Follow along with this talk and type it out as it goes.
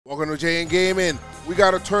Welcome to JM Gamin. We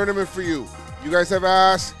got a tournament for you. You guys have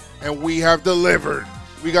asked, and we have delivered.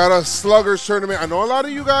 We got a Sluggers tournament. I know a lot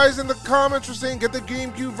of you guys in the comments are saying get the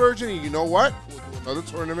GameCube version, and you know what? We'll do another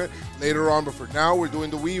tournament later on, but for now, we're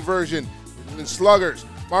doing the Wii version. We're doing Sluggers,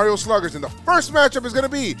 Mario Sluggers, and the first matchup is going to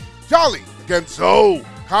be Jolly against Zoe.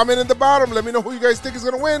 Comment in the bottom. Let me know who you guys think is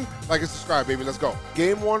going to win. Like and subscribe, baby. Let's go.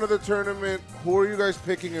 Game 1 of the tournament. Who are you guys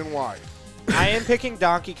picking and why? I am picking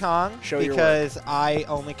Donkey Kong because your I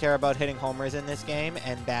only care about hitting homers in this game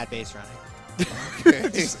and bad base running.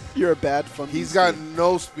 Okay. You're a bad fun. He's got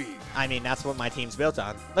no speed. I mean, that's what my team's built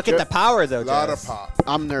on. Look at the power, though, A lot Joez. of pop.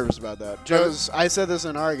 I'm nervous about that. Joez, I said this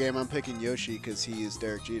in our game. I'm picking Yoshi because he is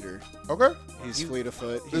Derek Jeter. Okay. He's fleet of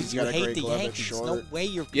foot. This- He's You got a hate great the glove. It's Yankees. short. No way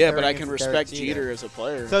you're Yeah, but I comparing can him to Derek respect Jeter as a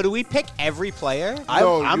player. So do we pick every player?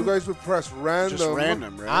 No, I'm you guys would press random. just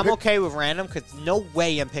random, right? I'm okay with random because no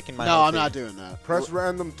way I'm picking my No, whole I'm team. not doing that. Press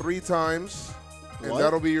random 3 times, and What?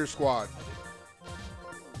 that'll be your squad.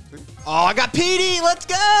 Oh, I got PD. Let's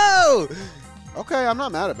go. Okay, I'm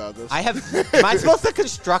not mad about this. I have. Am I supposed to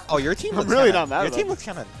construct? Oh, your team I'm looks really kinda, not mad Your about team it. looks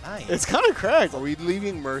kind of nice. It's kind of cracked. Are we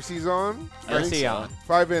leaving Mercies on? I think Mercy so. on.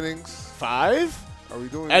 5 innings. 5? Are we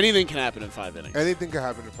doing Anything can happen in 5 innings. anything can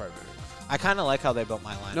happen in 5 innings? I kind of like how they built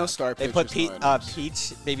my line. No star They put pitchers, no innings.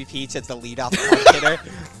 Peach, baby Peach, as the leadoff bunt hitter.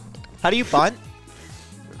 How do you bunt?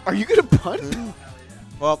 Are you gonna punt?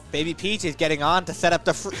 Well, baby Peach is getting on to set up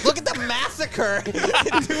the. Look at the massacre! 2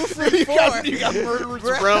 for 4. you got murderous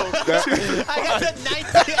Bro. bro. I got the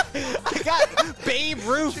 19. I got Babe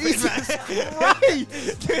Ruth. Jesus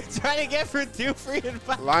Dude, trying to get for 2, 3, and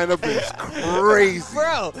 5. Lineup is crazy.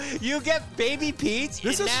 Bro, you get Baby Peach.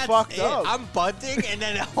 This and is that's fucked it. up. I'm bunting and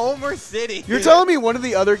then Homer City. You're telling me one of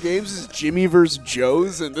the other games is Jimmy versus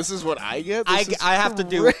Joez, and this is what I get? I have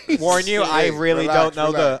to warn you. I really Relax, don't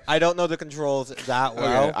know relax. I don't know the controls that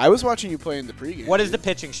well. Okay, I was watching you play in the pregame. What is the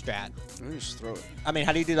pitching strat? Let me just throw it. I mean,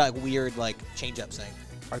 how do you do that weird like change-up thing?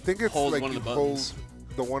 I think it's Hold like one you of the hold buttons.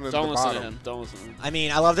 the one at Don't the listen bottom. to him. Don't listen to him. I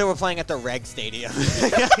mean, I love that we're playing at the Reg Stadium.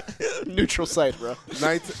 Neutral site, bro.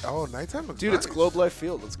 Nighttime looks Dude, nice. it's Globe Life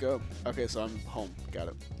Field. Let's go. Okay, so I'm home. Got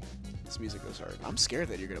it. This music goes hard. I'm scared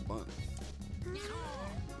that you're gonna bunt.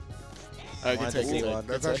 Wanted good to take, see good take, one.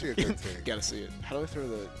 That's good actually a take. good take. Gotta see it. How do I throw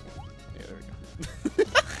the? Yeah, there we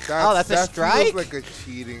go. Oh, that's a that strike? feels like a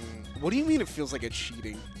cheating. What do you mean it feels like a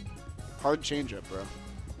cheating? Hard changeup, bro.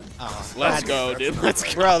 Oh, Let's that's- go, dude. Let's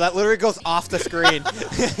go. Bro, that literally goes off the screen.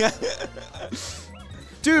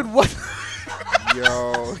 Dude, what?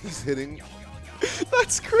 Yo, he's hitting.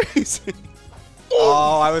 That's crazy.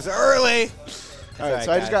 Oh, I was early. All right,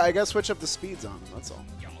 so I gotta switch up the speeds on him. That's all.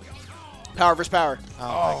 Power versus power.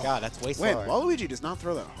 Oh my god, that's way Wait, slower. Waluigi does not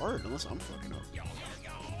throw that hard unless I'm fucking up.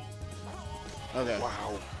 Okay.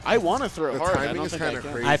 Wow. I want to throw The hard. timing I don't is think I kinda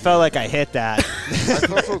can. crazy. I felt like I hit that. I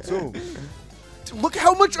thought so too. Look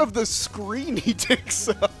how much of the screen he takes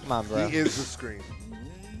up. Come on, bro. He is the screen.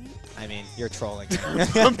 I mean, you're trolling.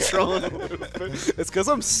 I'm trolling a little bit. It's because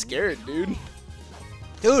I'm scared, dude.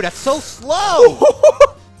 Dude, that's so slow.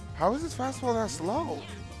 How is this fastball that slow?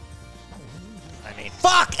 I mean,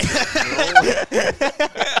 fuck.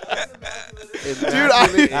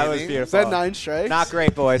 Immaculate That was inning. beautiful. Is that 9 strikes? Not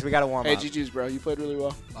great, boys. We got to warm Hey, up. GG's, bro. You played really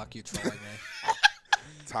well. Fuck you, trolling me.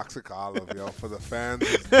 Toxic Olive, yo, for the fans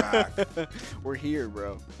is back. We're here,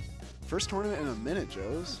 bro. First tournament in a minute,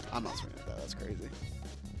 Joez. I'm not swinging at that. That's crazy.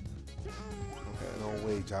 Okay, no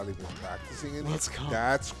way, Jolly been practicing it. Let's go.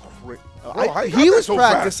 That's crazy. He was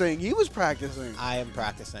practicing. He was practicing. I am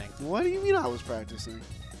practicing. What do you mean I was practicing?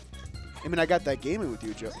 I mean, I got that game in with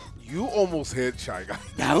you, Joe. You almost hit Shy Guy.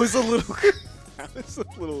 That was a little. that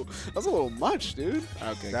was a little much, dude.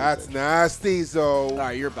 Okay. good That's pitch. nasty, so. All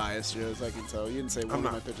right, you're biased, Joez. I can tell. You didn't say one I'm of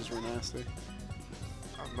not. my pitches were nasty.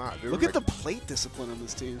 I'm not, dude. Look at the plate discipline on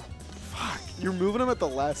this team. Fuck. You're moving them at the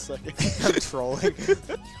last second. I'm trolling.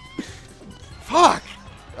 Fuck.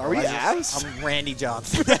 Are we I just- ass? I'm Randy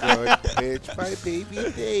Johnson. Good pitch by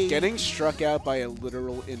Baby Dave. Getting struck out by a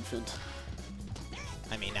literal infant.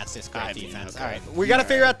 I mean, that's just great I mean, defense. okay. All right, we got to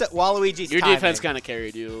figure out the Waluigi's Your timing. defense kind of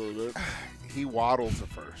carried you a little bit. He waddles to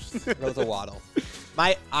first. Throws a waddle.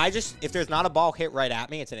 If there's not a ball hit right at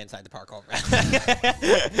me, it's an inside the park home run.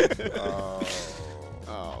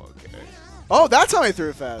 Oh, okay. Oh, that's how I threw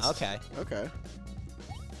it fast. Okay. Okay.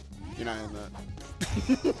 You're not in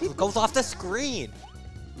that. It goes off the screen.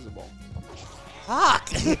 This is a ball. Fuck.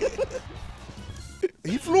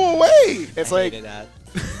 He flew away. It's I like, hated that.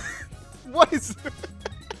 what is?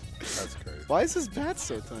 That's crazy. Why is his bat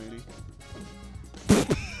so tiny?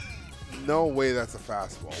 No way that's a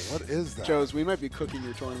fastball. What is that? Joez, we might be cooking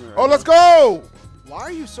your tournament. Right Oh, let's now. go. Why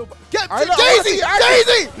are you so... Get I know, Daisy!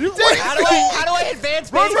 Daisy! Daisy! How do I advance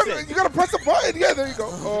bases? You gotta press the button. Yeah, there you go.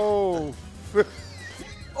 Oh.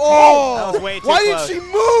 Oh! That was way too Why close. did she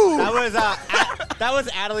move? That was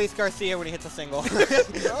Adelise Garcia when he hits a single.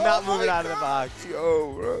 Not moving out of the box.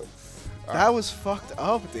 Yo, bro. That was fucked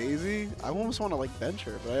up, Daisy. I almost want to like bench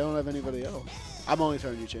her, but I don't have anybody else. I'm only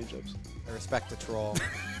throwing you change-ups. I respect the troll.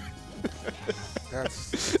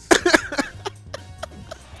 That's.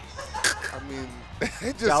 I mean,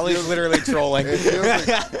 it just. Jolly's feels- literally trolling. It feels like,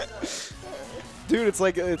 Dude, it's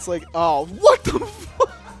like, oh, what the fuck?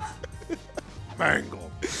 mangle.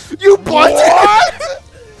 You bunted! What?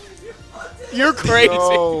 You're crazy.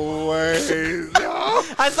 No way. No.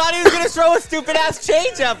 I thought he was gonna throw a stupid ass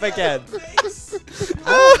change up again.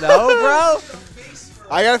 I don't know, bro.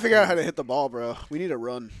 I gotta figure out how to hit the ball, bro. We need a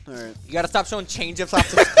run. All right. You gotta stop showing change ups off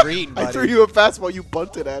the screen, buddy. I threw you a fastball. You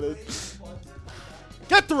bunted at it.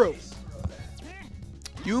 Get through.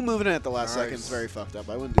 You moving in at the last second is very fucked up.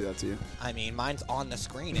 I wouldn't do that to you. I mean, mine's on the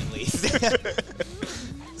screen at least.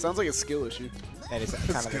 Sounds like a skill issue. That is kind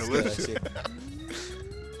of a skill issue.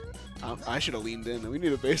 I should have leaned in. We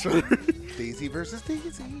need a base runner. Daisy versus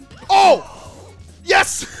Daisy. Oh!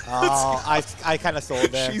 Yes! Oh, I kind of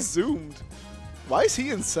sold there. She zoomed. Why is he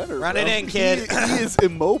in center? Run bro? it in, kid. He is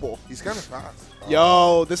immobile. He's kind of fast.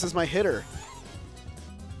 Yo, this is my hitter.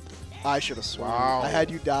 I should have swung. Wow. I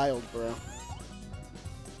had you dialed, bro.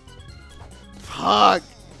 Fuck.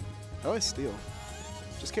 How do I steal?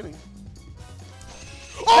 Just kidding.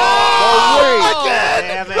 Oh! Again!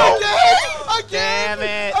 Damn it. Again! Damn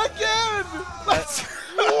it. Again! Let's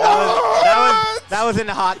That was in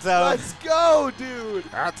the hot zone. Let's go, dude.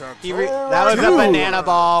 That's a That was a Dude. banana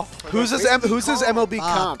ball. Who's his MLB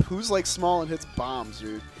Bob. comp? Who's like small and hits bombs,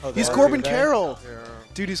 dude? Oh, He's the Corbin Altuve? Carroll. Yeah.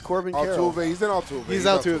 Dude, he's Corbin Carroll. Altuve. He's in Altuve. He's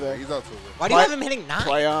Altuve. He's Altuve. Why do you have him hitting 9?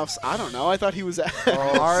 Playoffs? I don't know. I thought he was at.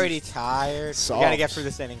 Oh, Already tired. Soft. You gotta get through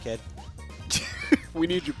this inning, kid. We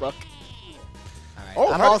need you, Buck. All right.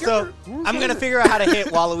 Oh, I'm how'd you get also. her? Who's I'm gonna there? figure out how to hit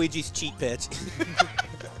Waluigi's cheat pitch.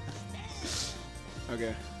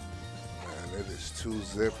 Okay. Man, it is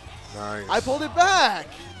 2-zip. Nice. I pulled it back.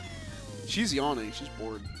 She's yawning. She's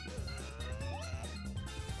bored.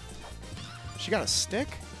 She got a stick?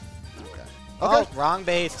 Okay. Oh, wrong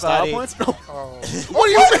base, Style buddy. points? No. Oh. What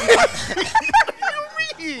do you mean?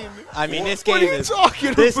 What do you mean? I mean, this What game are you is.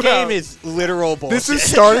 talking This about? game is literal bullshit. This is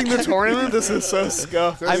starting the tournament? This is so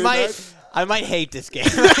scuffed. I might hate this game.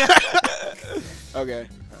 Okay.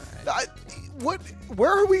 Where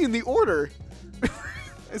are we in the order?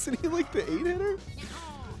 Isn't he like the 8-hitter?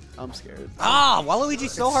 I'm scared. Ah,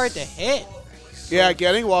 Waluigi's so hard to hit. Yeah,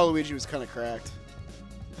 getting Waluigi was kind of cracked.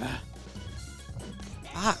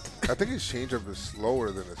 Fuck. I think his changeup is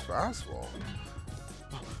slower than his fastball.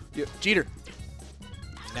 Yeah, Jeter.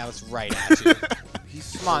 Now it's right at you.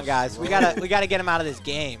 He's Come on, guys. We gotta get him out of this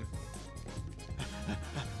game.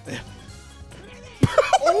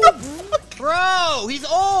 Bro, he's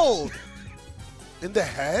old. in the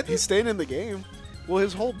head. He's staying in the game. Well,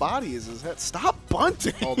 his whole body is his head. Stop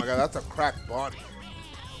bunting. Oh my god, that's a cracked body.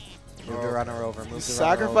 Move the runner over. Move the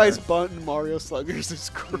Sacrifice runner bunt in Mario Sluggers is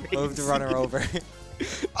over. crazy. Move the runner over.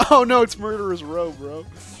 Oh no, it's Murderer's Row, bro.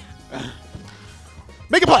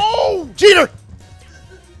 Make a punt. Oh, Jeter.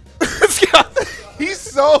 Let's go. He's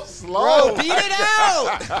so slow. Bro, beat it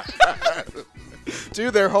out.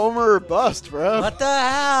 Dude, they're homer or bust, bro. What the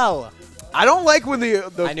hell? I don't like when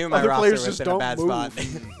the I knew my other roster players was just in a don't bad move. spot.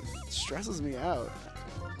 It stresses me out.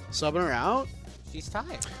 Subbing her out? She's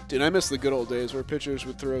tired. Dude, I miss the good old days where pitchers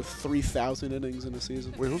would throw 3,000 innings in a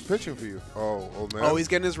season. Wait, who's pitching for you? Oh, old man. Oh, he's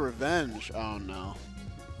getting his revenge. Oh no.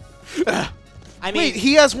 I mean, Wait,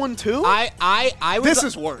 he has one too? I would. This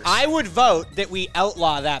is worse. I would vote that we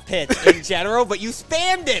outlaw that pitch in general, but you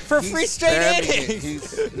spammed it for He's free straight spamming it. innings.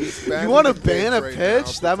 He's spamming You want to the ban a right pitch?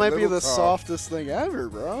 now, so That it's a might be little the tough. softest thing ever,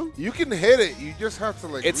 bro. You can hit it. You just have to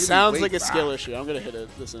like. It really sounds wait like a back. skill issue. I'm gonna hit it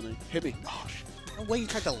this inning. Hit me. Oh shit. No way you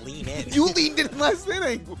tried to lean in. You leaned in last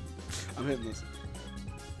inning. I'm hitting this.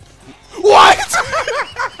 What?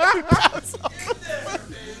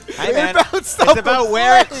 Hey, man, bounced it's off the about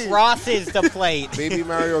where it plate. crosses the plate. Baby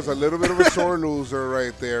Mario's a little bit of a sore loser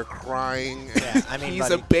right there, crying. Yeah, I mean, He's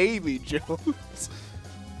buddy. a baby, Joez.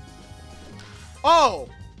 Oh.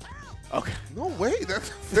 Okay. No way, that's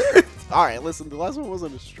fair. All right, listen. The last one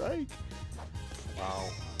wasn't a strike. Wow.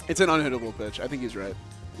 It's an unhittable pitch. I think he's right.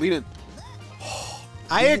 Lean in.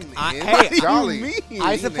 Lean hey, in. Jolly. mean?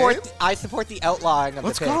 I Lean support the outlawing of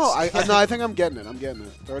Let's the pitch. go. No, I think I'm getting it. I'm getting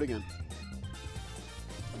it. Throw it again.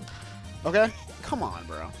 Okay. Come on,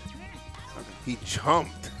 bro. He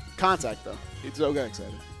jumped. Contact though. It's so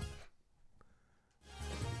excited.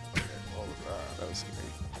 What was that? was scary.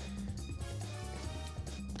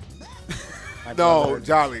 My No, brother.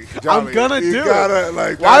 Jolly. I'm gonna you do gotta, it.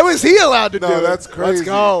 Like, Why was he allowed to do No, it? that's crazy. Let's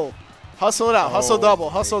go. Hustle it out. Hustle Oh, double.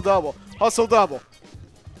 my Hustle double. Hustle double.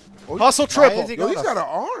 Oh, Hustle Why triple. is he Yo, going he's to- got an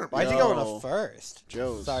arm. Why is he going Yo. to first?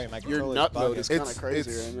 Joez, Sorry, my your controller's nut mode bugging. is kind of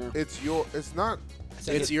crazy right now. It's your. It's not. I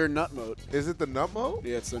said It's it- your nut mode. Is it the nut mode?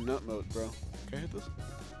 Yeah, it's the nut mode, bro. Can I hit this?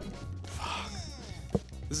 Fuck.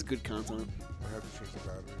 This is good content. I have to change the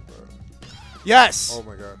battery, but. Yes. Oh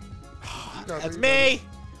my god. You got That's it, you got me. it.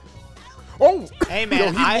 Oh. Hey,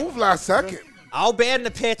 Yo, man, he moved last second. I'll ban the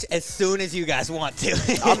pitch as soon as you guys want to.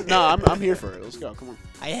 I'm here for it. Let's go. Come on.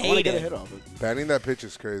 I I want to hate get a it. hit off it. Banning that pitch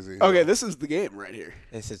is crazy. Okay, this is the game right here.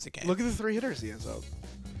 This is the game. Look at the 3 hitters he has up.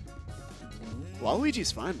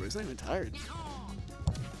 Waluigi's fine, but he's not even tired.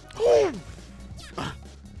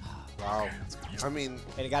 Wow. I mean,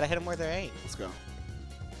 Hey, you gotta hit them where they ain't. Let's go.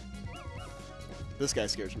 This guy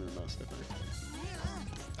scares me the most, I think.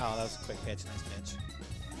 Oh, that was a quick pitch. Nice pitch.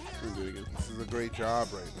 We're gonna do it again. this is a great job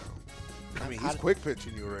right now. I mean, How he's did- quick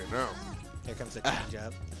pitching you right now. Here comes the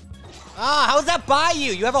changeup. Ah, how's that by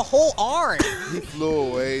you? You have a whole arm. He flew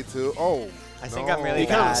away too. Oh. I think no. I'm really He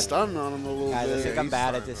kind bad. of stunned on him a little Guys, I bit. think Yeah, I'm he's bad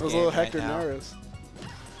fine, at this It was a game little right Hector now. Neris.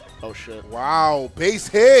 Oh shit. Wow, base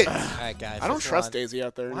hit. All right, guys. I don't this trust one. Daisy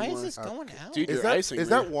out there Why anymore. is this going out? Dude, Is you're that icing is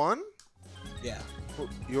me. that one? Yeah. Let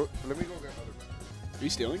me go get other battery. Are you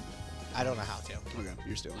stealing? I don't know how to. Okay,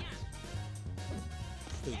 you're stealing.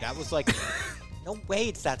 Dude, that was like... no way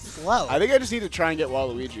it's that slow. I think I just need to try and get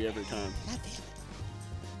Waluigi every time. God damn it.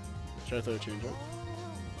 Should I throw a change up?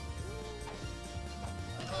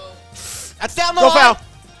 That's down the Go line. foul!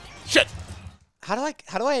 Shit! How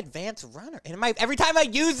do I advance runner? And every time I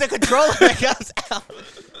use the controller, it goes out.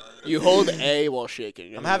 You hold A while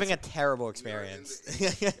shaking. I'm having a terrible experience.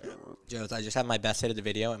 Joez, I just had my best hit of the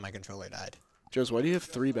video and my controller died. Joez, why do you have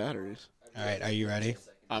 3 batteries? All right, are you ready?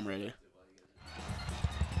 I'm ready.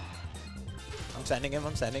 I'm sending him.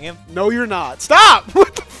 I'm sending him. No, you're not. Stop!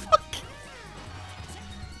 What the fuck?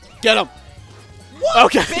 Get him! What?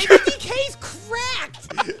 Okay. Baby DK's cracked.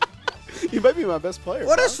 You might be my best player.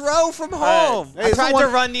 What bro. a throw from right. home. Hey, I it's a tried to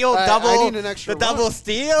one- run the old I double. need an extra the double one.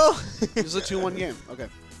 steal. This is a 2-1 game. Okay.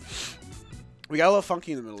 We got a little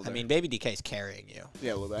funky in the middle I there. mean, Baby DK's carrying you.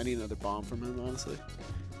 Yeah, a little bit. I need another bomb from him, honestly.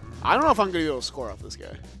 I don't know if I'm going to be able to score off this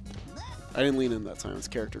guy. I didn't lean in that time. It's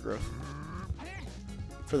character growth.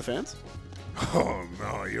 For the fans? Oh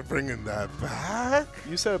no, you're bringing that back.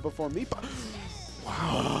 You said it before me.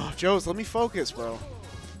 Wow. Joez, let me focus, bro.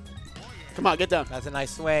 Come on, get down. That's a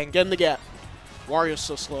nice swing. Get in the gap. Wario's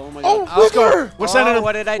so slow. Oh, my Oh, God. Let's go. Booker! We're sending him.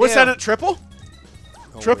 What did I We're do? sending triple?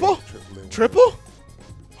 Oh, Triple? wait, triple. Triple?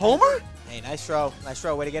 Homer? Hey, nice throw. Nice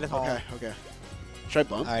throw. Way to get it home. Okay, okay. Should I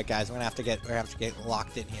bump? All right, guys, we're gonna have to get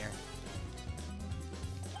locked in here.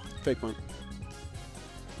 Fake punt.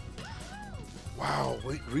 Wow,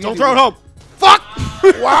 wait, really? Don't throw it home. Fuck!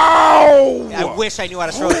 Wow! I wish I knew how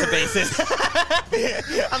to throw it to bases.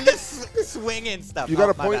 I'm just swinging stuff. You got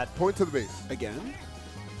Oh, to my bad. point to the base. Again?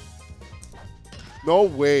 No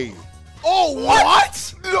way. Oh,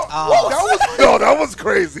 what? No, Oh. that was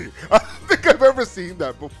crazy. I don't think I've ever seen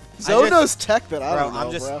that before. Zoe knows tech that I Bro, don't know,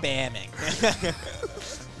 I'm just bro. spamming.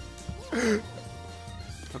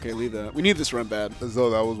 Okay, leave that. We need this run bad. So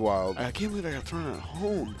that was wild. I can't believe I got thrown at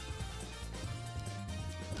home.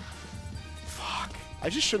 Fuck. I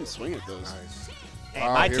just shouldn't swing at those. Nice. Hey,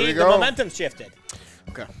 Wow, my here we team, the go. momentum shifted.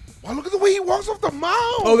 Okay. Wow, look at the way he walks off the mound.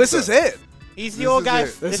 Oh, this is it. He's the This old is guy.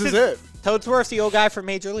 it. This is it. Toadsworth's the old guy from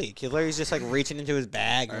Major League. He literally is just like reaching into his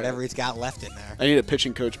bag and All whatever right. he's got left in there. I need a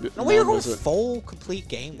pitching coach. No way you're going was it? full, complete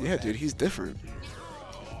game with Yeah, it. dude, he's different.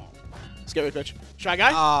 Scary pitch. Shy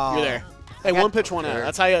guy? Oh. You're there. Hey, got- one pitch, one out. There.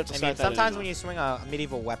 That's how you have to I start mean, that sometimes inning, when you swing a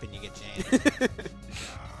medieval weapon, you get jammed.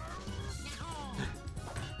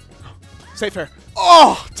 Safe fair.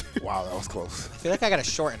 Oh! dude. Wow, that was close. I feel like I got to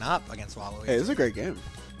shorten up against Waluigi. Hey, this is a great game.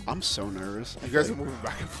 I'm so nervous. You guys are moving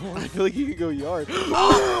back and forth. I feel like you could go yard.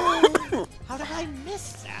 How did I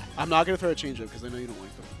miss that? I'm not going to throw a changeup because I know you don't like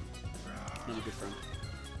them. I'm a good friend.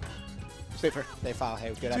 Stay fair. They foul.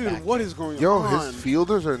 Hey, good at Dude, back. what is going Yo, on? his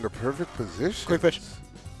fielders are in the perfect position. Quick pitch.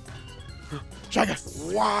 Shy guy.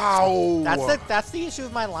 Wow. That's the issue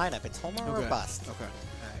with my lineup. It's homer or Okay. bust. Okay.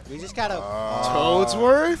 All right, we just gotta.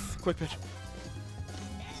 Toadsworth. Quick pitch.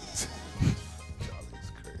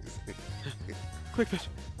 Charlie's crazy. Quick pitch.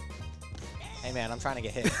 Hey man, I'm trying to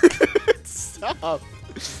get hit. Stop.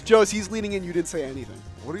 Joez, he's leaning in. You didn't say anything.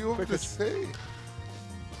 What are you over Quick to pitch. say?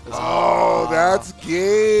 Oh, that's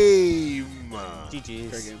game.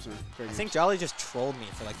 GG's. Fair games, man. Fair I games. think Jolly just trolled me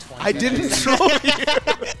for like 20 I minutes. didn't troll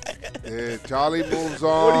you. Yeah, Jolly moves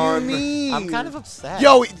What on. do you mean? I'm kind of upset.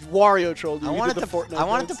 Yo, Wario trolled you. I He wanted did to. the Fortnite I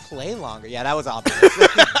wanted dance. to play longer. Yeah, that was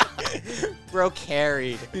obvious. Bro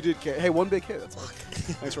carried. He did. Hey, one big hit. That's all.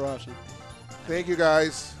 Thanks for watching. Thank you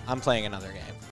guys. I'm playing another game.